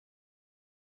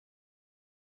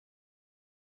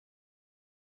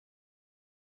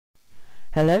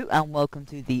Hello and welcome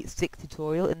to the 6th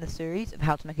tutorial in the series of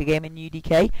how to make a game in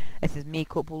UDK. This is me,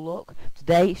 Corporal Lock,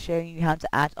 today showing you how to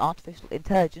add artificial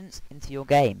intelligence into your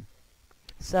game.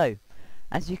 So,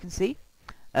 as you can see,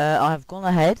 I've gone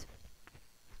ahead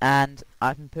and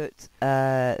I've put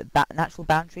natural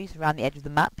boundaries around the edge of the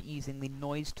map using the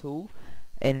noise tool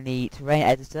in the terrain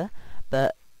editor,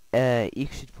 but you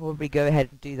should probably go ahead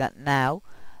and do that now.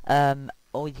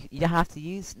 Or you don't have to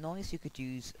use noise, you could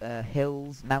use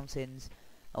hills, mountains,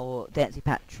 or densely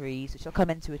packed trees, which I'll come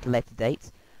into at a later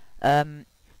date.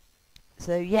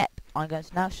 So yep, I'm going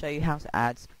to now show you how to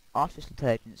add artificial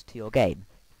intelligence to your game.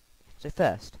 So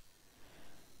first,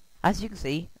 as you can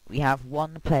see, we have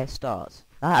one player start.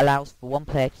 That allows for one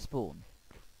player to spawn.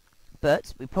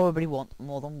 But we probably want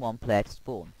more than one player to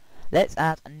spawn. Let's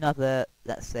add another,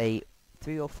 let's say,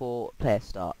 3 or 4 player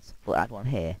starts. We'll add one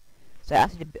here. So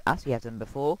as we have done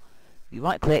before, we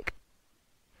right click,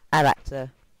 add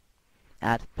actor,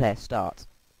 add player start.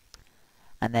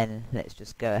 And then let's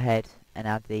just go ahead and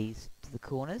add these to the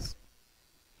corners.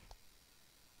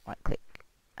 Right click,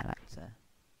 add actor,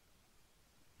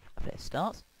 player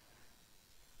start.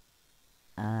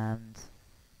 And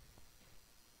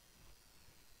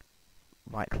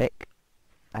right click,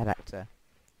 add actor,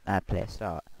 add player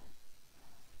start.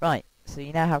 Right, so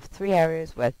you now have 3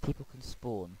 areas where people can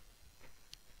spawn.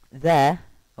 There,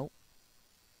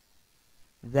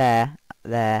 there,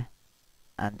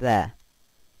 and there.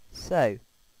 So,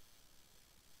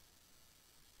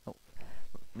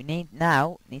 we need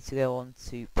to go on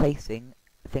to placing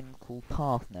a thing called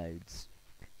path nodes.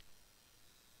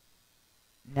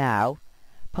 Now,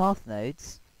 path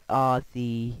nodes are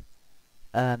the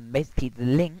basically the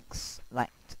links that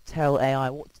tell AI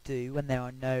what to do when there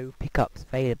are no pickups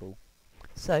available.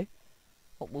 So,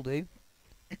 what we'll do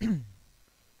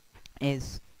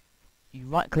is you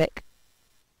right click,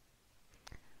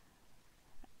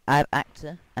 add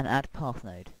actor, and add path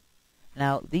node.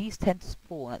 Now these tend to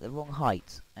spawn at the wrong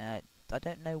height. I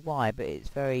don't know why, but it's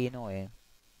very annoying.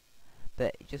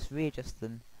 But just readjust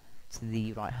them to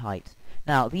the right height.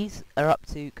 Now these are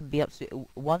can be up to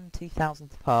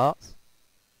 1/2000th part.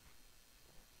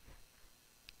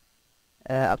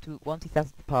 Up to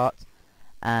 1/2000th part,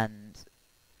 and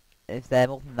if they're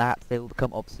more than that, they will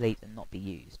become obsolete and not be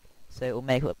used. So we'll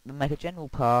make a general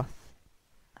path,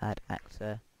 add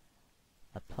actor,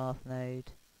 add path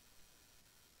node,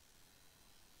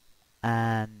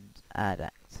 and add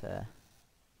actor,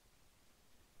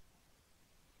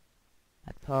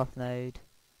 add path node,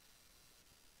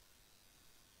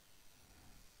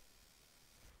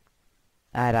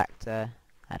 add actor,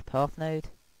 add path node.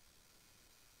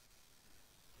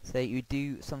 So you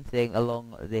do something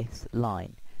along this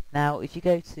line. Now if you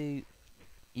go to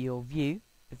your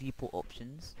viewport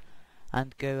options,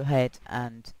 and go ahead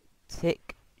and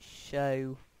tick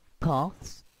show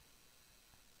paths,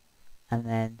 and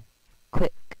then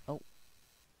click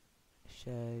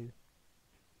show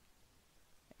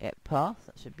path,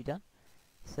 that should be done.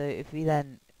 So if we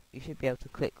then, you should be able to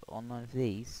click on one of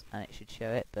these and it should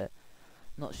show it, but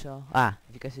not sure.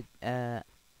 If you go to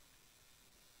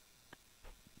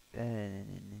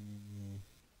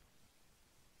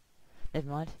never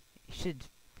mind, you should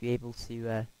be able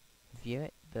to view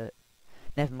it, but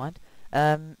never mind.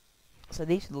 So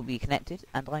these will be connected,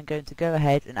 and I'm going to go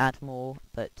ahead and add more,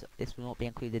 but this will not be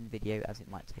included in the video as it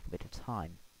might take a bit of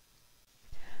time.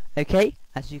 Okay,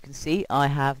 as you can see, I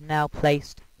have now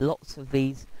placed lots of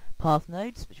these path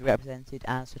nodes, which are represented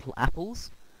as little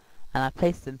apples, and I've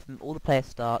placed them from all the player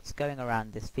starts going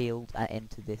around this field and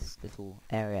into this little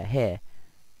area here.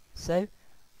 So,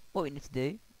 what we need to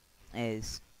do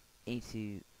is you need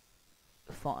to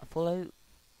follow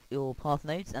your path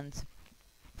nodes and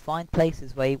find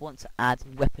places where you want to add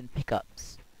weapon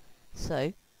pickups.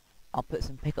 So, I'll put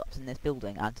some pickups in this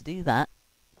building, and to do that,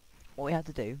 what we have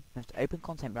to do, we have to open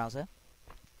Content Browser,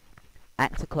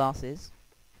 Actor Classes,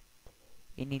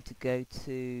 you need to go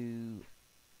to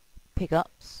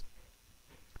Pickups,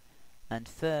 and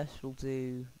first we'll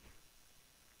do,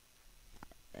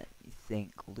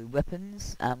 we'll do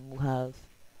Weapons, and we'll have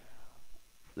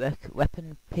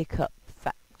Weapon Pickup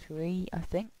Factory, I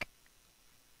think.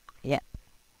 Yep.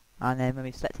 And then when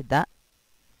we've selected that,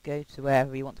 go to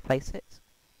wherever you want to place it.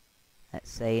 Let's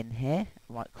say in here,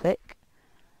 right click,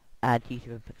 add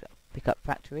YouTube Pickup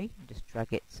Factory, and just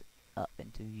drag it up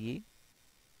into view.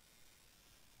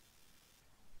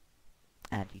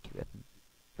 Add YouTube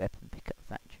Weapon Pickup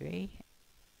Factory.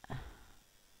 And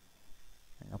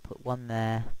I'll put one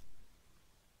there.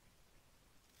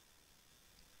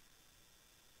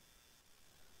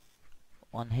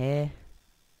 One here.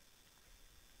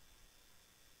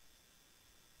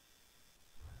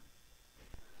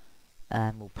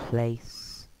 and we'll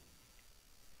place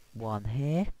one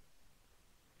here.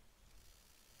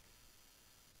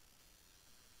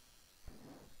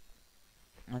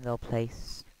 And I'll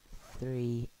place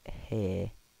 3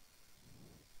 here.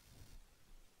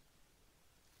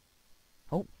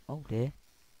 Oh dear.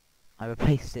 I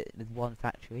replaced it with one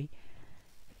factory.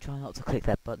 Try not to click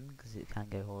that button because it can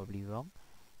go horribly wrong.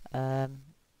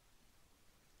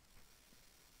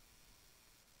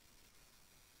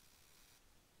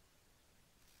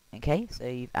 Okay, so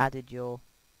you've added your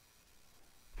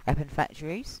weapon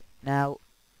factories. Now,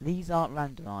 these aren't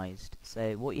randomized,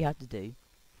 so what you have to do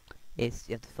is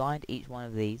you have to find each one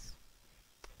of these,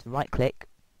 to right click,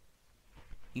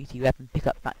 UT weapon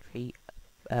pickup factory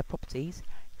properties,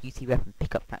 UT weapon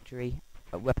pickup factory,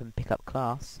 weapon pickup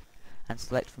class, and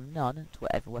select from none to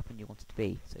whatever weapon you want it to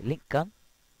be. So link gun,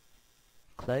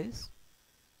 close,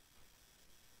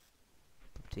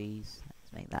 properties,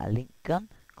 let's make that a link gun,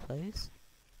 close,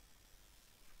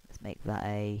 let's make that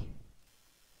a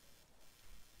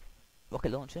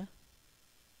rocket launcher,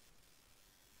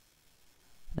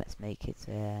 let's make it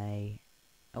a,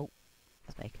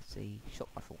 let's make it a shot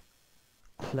rifle,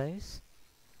 close.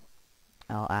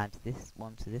 I'll add this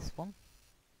one to this one.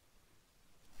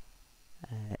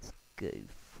 Let's go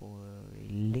for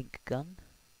a link gun.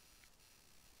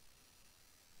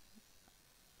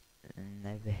 And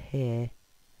over here,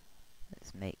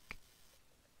 let's make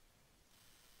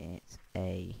it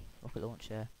a rocket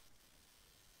launcher,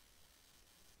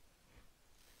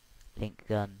 link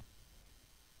gun,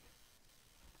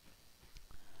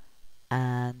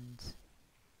 and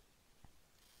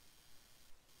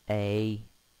a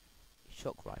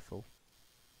shock rifle.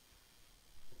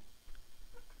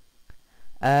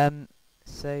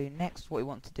 So next what we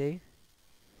want to do,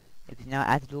 if we've now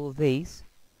added all of these,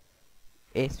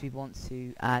 is we want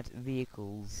to add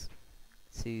vehicles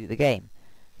to the game.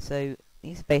 So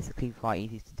these are basically quite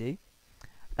easy to do.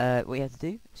 What you have to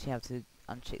do is you have to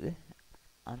uncheck this,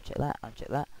 uncheck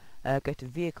that, go to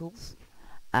vehicles,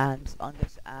 and I'm going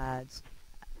to add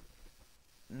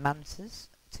mantas,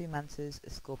 2 mantas, a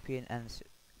scorpion, and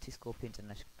 2 scorpions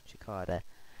and a cicada.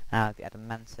 Now if you add a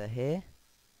manta here,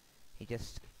 you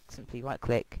just simply right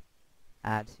click,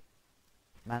 add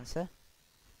manta,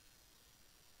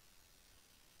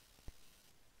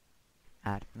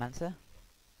 add manta,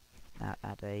 now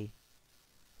add a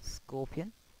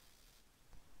scorpion,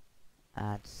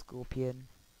 add scorpion,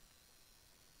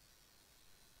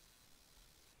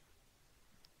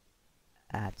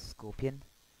 add scorpion,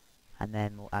 and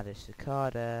then we'll add a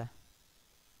cicada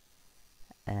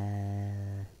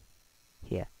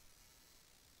here.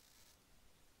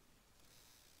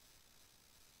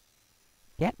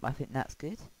 Yep, I think that's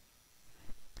good.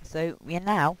 So we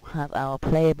now have our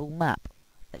playable map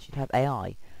that should have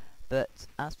AI, but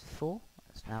as before,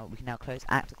 so now we can now close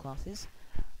actor classes.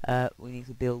 We need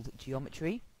to build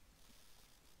geometry.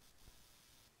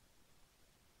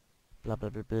 Blah blah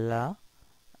blah blah.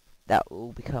 That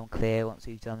will become clear once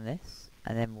we've done this,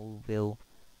 and then we'll build.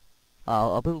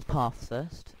 I'll build paths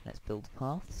first. Let's build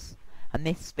paths, and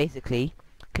this basically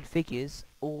configures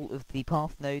all of the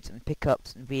path nodes and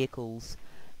pickups and vehicles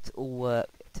to all work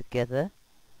together.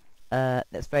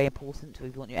 That's very important.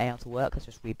 If you want your AI to work, let's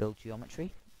just rebuild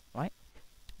geometry, right?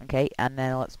 Okay, and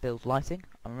then let's build lighting.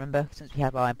 And remember, since we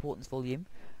have our importance volume,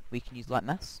 we can use light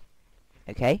mass.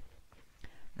 Okay.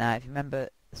 Now, if you remember,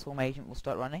 the swarm agent will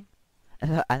start running,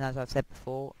 and as I've said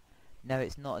before, no,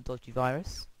 it's not a dodgy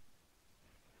virus.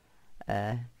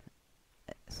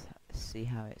 Let's see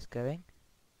how it's going.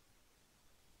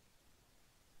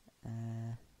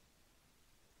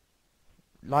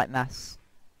 Light mass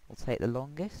will take the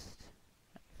longest.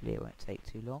 Hopefully it won't take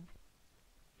too long.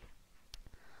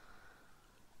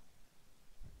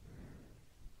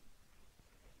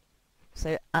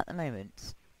 So at the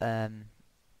moment, to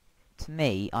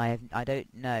me, I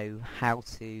don't know how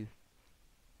to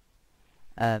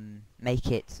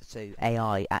make it so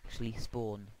AI actually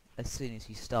spawn as soon as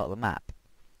you start the map.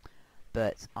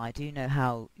 But I do know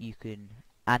how you can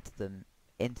add them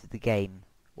into the game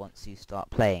once you start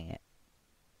playing it.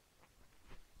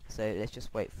 So let's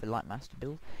just wait for Lightmass to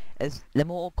build. As the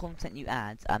more content you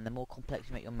add and the more complex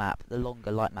you make your map, the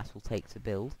longer Lightmass will take to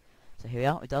build. So here we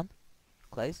are, we're done.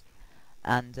 Close.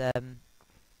 And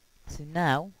so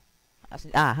now,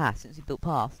 since we built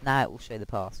paths, now it will show the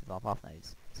paths with our path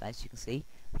nodes. So as you can see,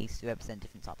 these two represent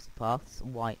different types of paths,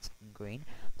 white and green.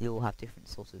 They all have different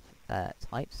sort of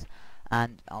types.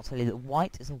 And I'll tell you that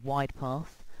white is a wide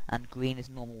path and green is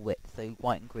normal width. So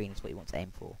white and green is what you want to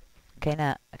aim for.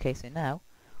 So now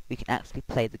we can actually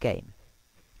play the game.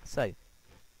 So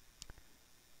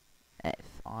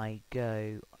if I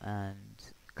go and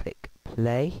click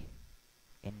play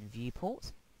in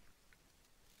viewport.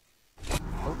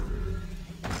 Oh,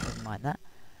 never mind that.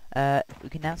 We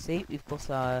can now see we've got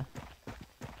our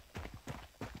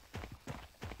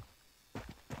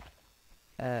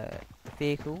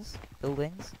vehicles,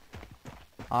 buildings,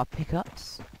 our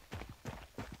pickups,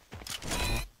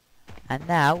 and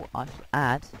now I shall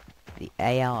add the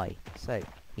AI. So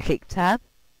you click tab,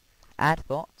 add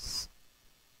bots.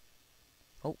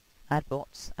 Oh, add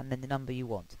bots, and then the number you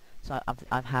want. So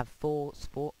I have 4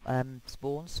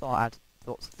 spawns, so I'll add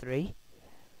bots 3,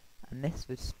 and this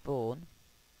would spawn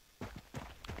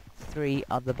 3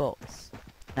 other bots.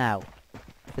 Now,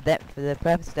 for the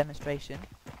purpose of demonstration,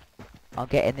 I'll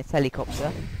get in this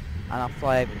helicopter and I'll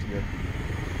fly over to them.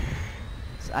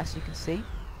 So as you can see,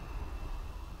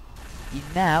 you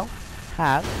now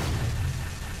have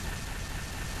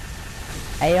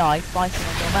AI fighting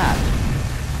on your map,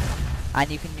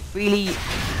 and you can freely use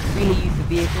the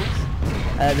vehicles.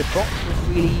 The bots will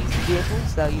freely use the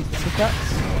vehicles. They'll use the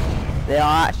pickups. They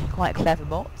are actually quite clever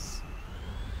bots.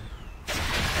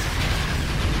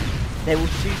 They will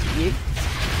shoot at you.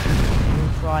 They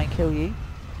will try and kill you.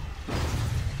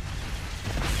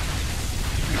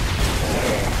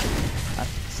 As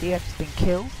you can see, I've just been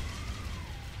killed.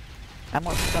 And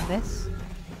once you've done this,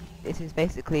 this is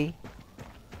basically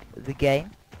the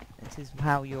game. This is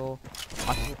how your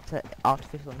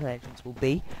artificial intelligence will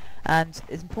be. And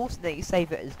it's important that you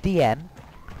save it as DM,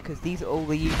 because these are all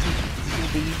the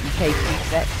UDK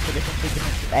presets for the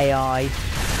configuration of AI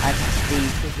and the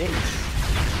physics.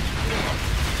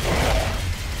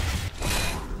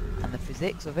 And the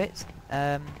physics of it.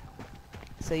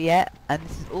 So yeah, and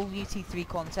this is all UT3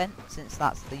 content, since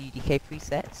that's the UDK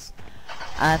presets.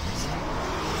 And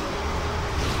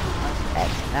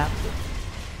excellent now.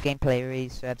 Gameplay really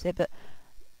serves it, but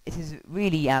it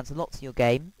really adds a lot to your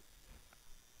game.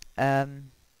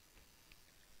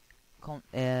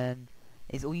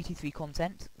 It's all UT3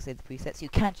 content, say the presets. You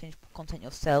can change content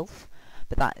yourself,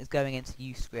 but that is going into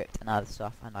UScript and other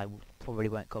stuff, and I probably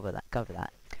won't cover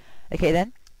that. Okay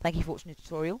then, thank you for watching the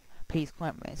tutorial. Please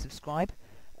comment, rate and subscribe.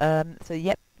 So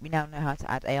yep, we now know how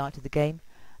to add AI to the game,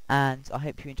 and I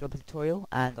hope you enjoyed the tutorial,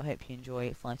 and I hope you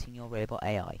enjoy fighting your robot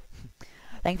AI.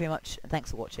 Thank you very much, and thanks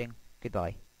for watching.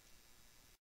 Goodbye.